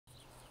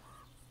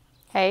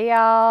Hey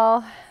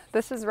y'all,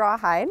 this is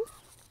Rawhide.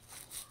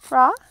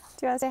 Raw, do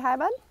you want to say hi,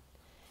 bud?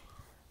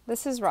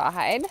 This is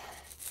Rawhide.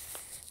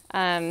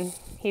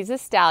 He's a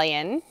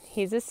stallion.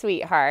 He's a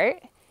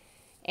sweetheart.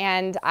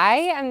 And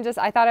I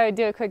thought I would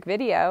do a quick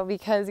video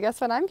because guess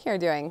what I'm here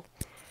doing?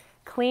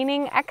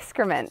 Cleaning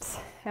excrement.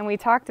 And we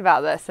talked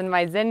about this in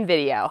my Zen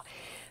video,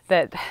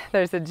 that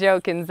there's a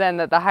joke in Zen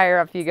that the higher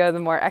up you go, the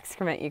more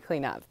excrement you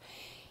clean up.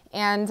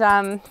 And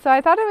so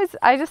I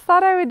just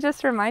thought I would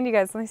just remind you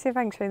guys. Let me see if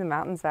I can show you the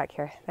mountains back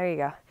here. There you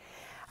go.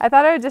 I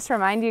thought I would just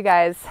remind you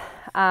guys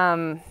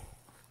that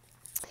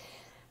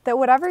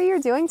whatever you're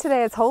doing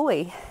today is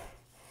holy.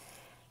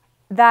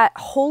 That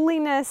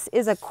holiness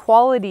is a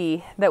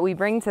quality that we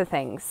bring to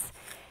things.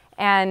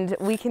 And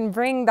we can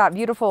bring that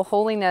beautiful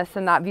holiness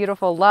and that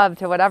beautiful love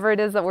to whatever it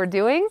is that we're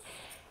doing.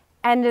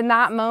 And in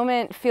that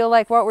moment, feel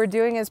like what we're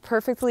doing is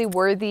perfectly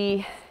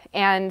worthy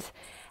and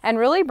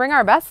really bring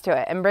our best to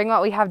it and bring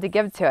what we have to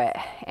give to it.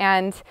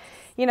 And,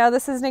 you know,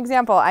 this is an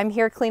example. I'm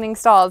here cleaning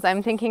stalls.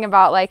 I'm thinking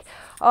about like,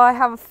 oh, I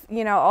have,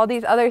 you know, all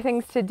these other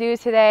things to do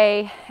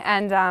today.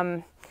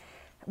 And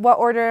what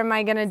order am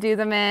I going to do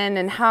them in?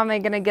 And how am I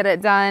going to get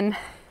it done?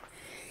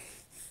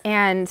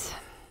 And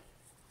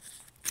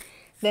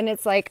then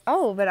it's like,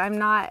 oh, but I'm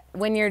not,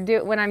 when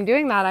I'm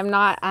doing that, I'm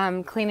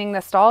not cleaning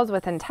the stalls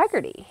with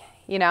integrity,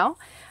 you know?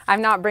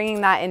 I'm not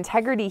bringing that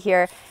integrity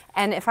here.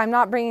 And if I'm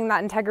not bringing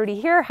that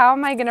integrity here, how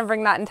am I going to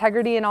bring that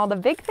integrity in all the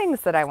big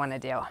things that I want to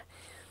do?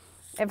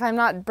 If I'm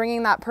not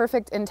bringing that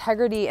perfect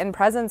integrity and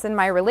presence in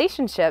my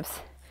relationships,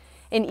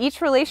 in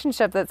each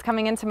relationship that's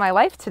coming into my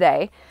life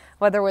today,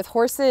 whether with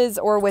horses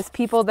or with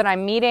people that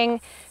I'm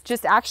meeting,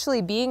 just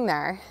actually being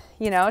there,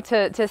 you know,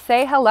 to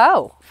say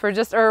hello for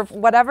just, or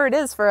whatever it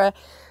is for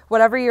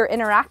whatever your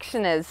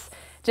interaction is,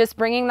 just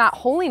bringing that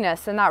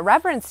holiness and that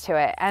reverence to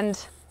it. And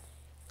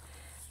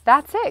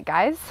that's it,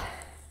 guys.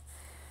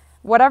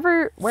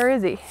 Whatever, where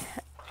is he?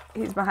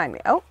 He's behind me.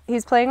 Oh,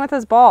 he's playing with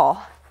his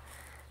ball.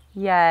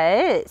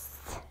 Yes.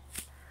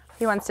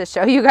 He wants to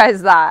show you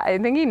guys that. I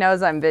think he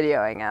knows I'm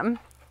videoing him.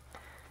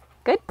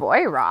 Good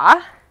boy,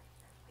 Raw.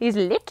 He's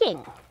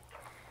licking.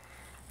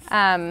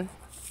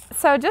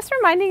 So just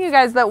reminding you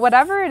guys that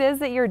whatever it is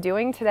that you're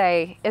doing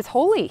today is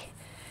holy.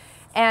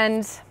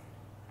 And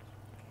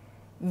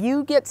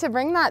you get to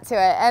bring that to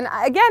it. And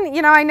again,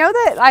 you know, I know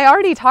that I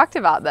already talked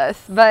about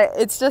this, but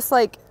it's just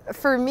like,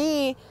 for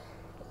me,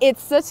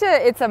 it's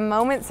a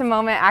moment to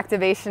moment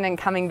activation and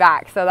coming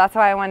back. So that's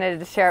why I wanted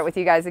to share it with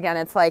you guys again.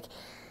 It's like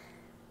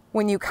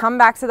when you come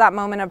back to that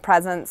moment of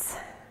presence,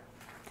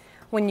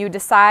 when you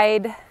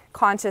decide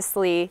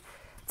consciously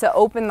to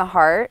open the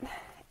heart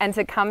and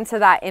to come to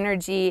that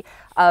energy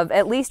of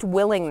at least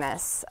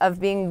willingness, of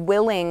being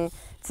willing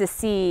to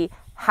see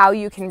how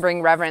you can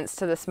bring reverence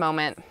to this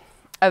moment,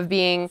 of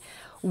being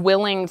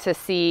willing to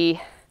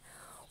see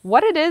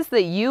what it is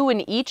that you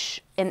in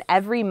each and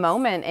every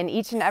moment and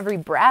each and every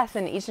breath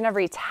and each and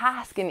every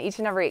task and each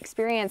and every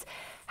experience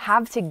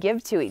have to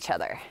give to each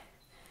other.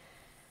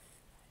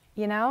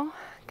 You know,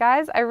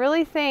 guys, I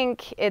really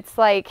think it's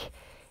like,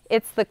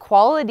 it's the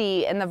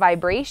quality and the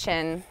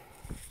vibration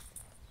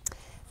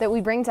that we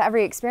bring to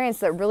every experience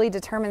that really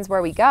determines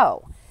where we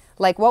go.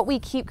 Like what we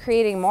keep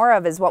creating more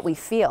of is what we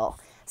feel.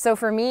 So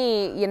for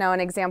me, you know,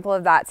 an example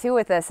of that too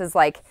with this is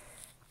like,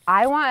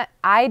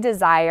 I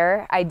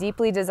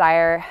deeply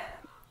desire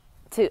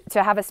to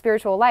have a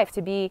spiritual life,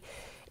 to be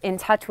in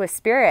touch with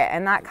spirit.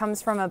 And that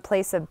comes from a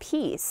place of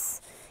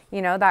peace.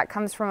 You know, that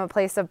comes from a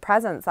place of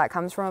presence. That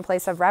comes from a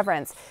place of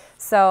reverence.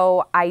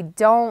 So I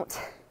don't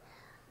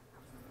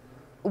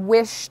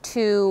wish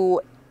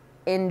to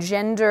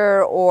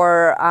engender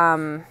or,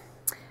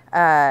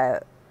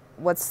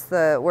 what's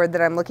the word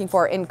that I'm looking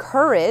for?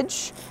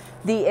 Encourage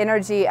the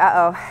energy.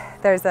 Uh-oh,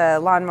 there's a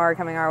lawnmower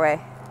coming our way.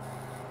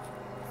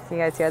 You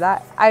guys hear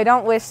that? I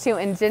don't wish to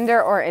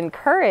engender or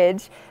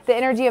encourage the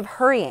energy of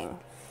hurrying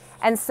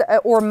and so,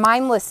 or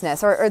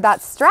mindlessness or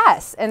that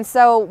stress. And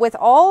so with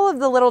all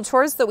of the little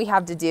chores that we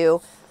have to do,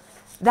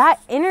 that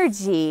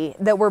energy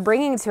that we're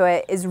bringing to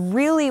it is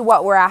really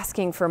what we're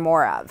asking for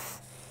more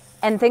of.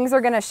 And things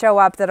are going to show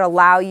up that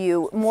allow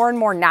you more and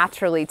more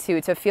naturally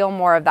to feel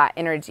more of that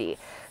energy.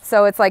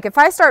 So it's like if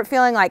I start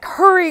feeling like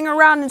hurrying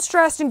around and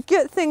stressed and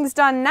get things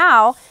done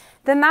now,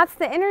 then that's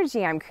the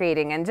energy I'm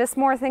creating and just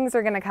more things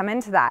are going to come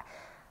into that.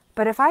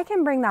 But if I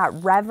can bring that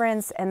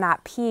reverence and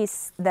that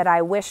peace that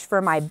I wish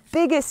for my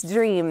biggest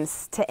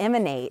dreams to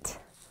emanate,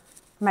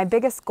 my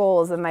biggest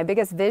goals and my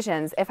biggest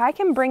visions, if I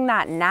can bring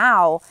that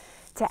now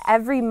to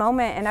every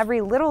moment and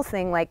every little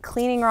thing, like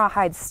cleaning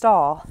Rawhide's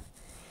stall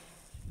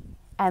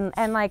and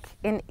like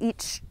in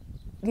each,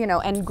 you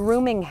know, and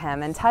grooming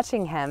him and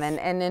touching him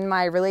and in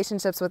my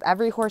relationships with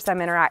every horse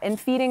I'm interacting, and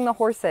feeding the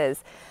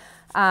horses,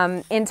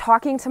 in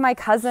talking to my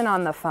cousin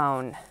on the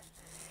phone,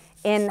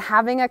 in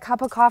having a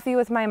cup of coffee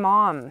with my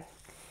mom,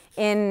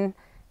 in,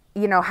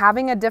 you know,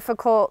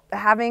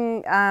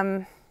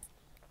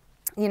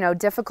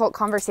 difficult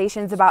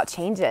conversations about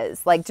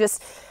changes. Like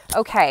just,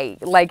 okay,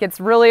 like it's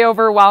really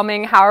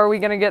overwhelming. How are we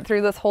going to get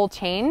through this whole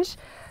change?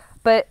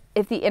 But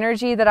if the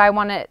energy that I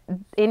want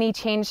any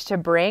change to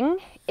bring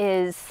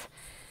is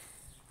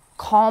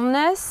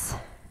calmness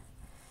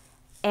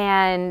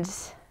and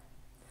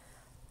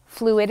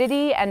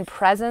fluidity and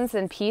presence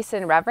and peace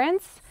and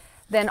reverence,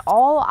 then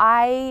all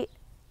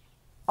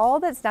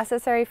that's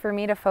necessary for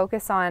me to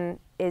focus on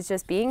is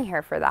just being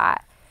here for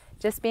that,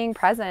 just being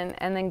present,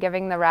 and then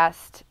giving the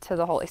rest to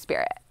the Holy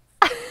Spirit.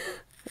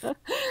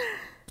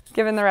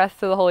 Giving the rest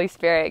to the Holy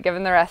Spirit,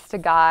 giving the rest to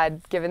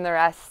God, giving the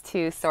rest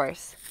to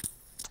Source.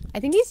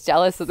 I think he's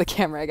jealous of the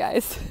camera,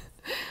 guys.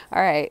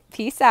 All right,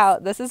 peace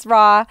out. This is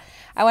Raw.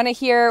 I want to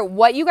hear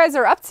what you guys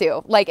are up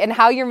to, like, and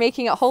how you're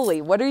making it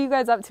holy. What are you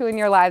guys up to in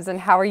your lives, and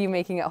how are you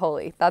making it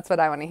holy? That's what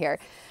I want to hear,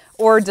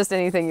 or just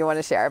anything you want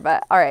to share.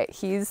 But all right,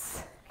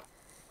 he's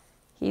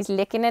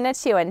licking and a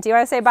chewing. Do you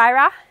want to say bye,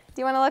 Ra?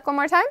 Do you want to look one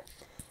more time?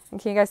 And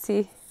can you guys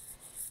see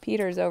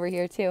Peter's over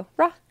here too?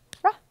 Ra,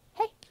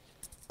 hey,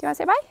 do you want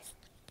to say bye?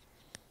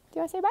 Do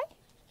you want to say bye? Do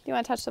you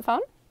want to touch the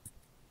phone?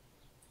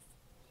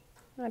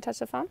 You want to touch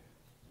the phone?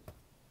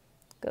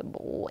 Good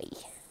boy.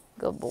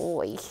 Good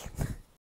boy.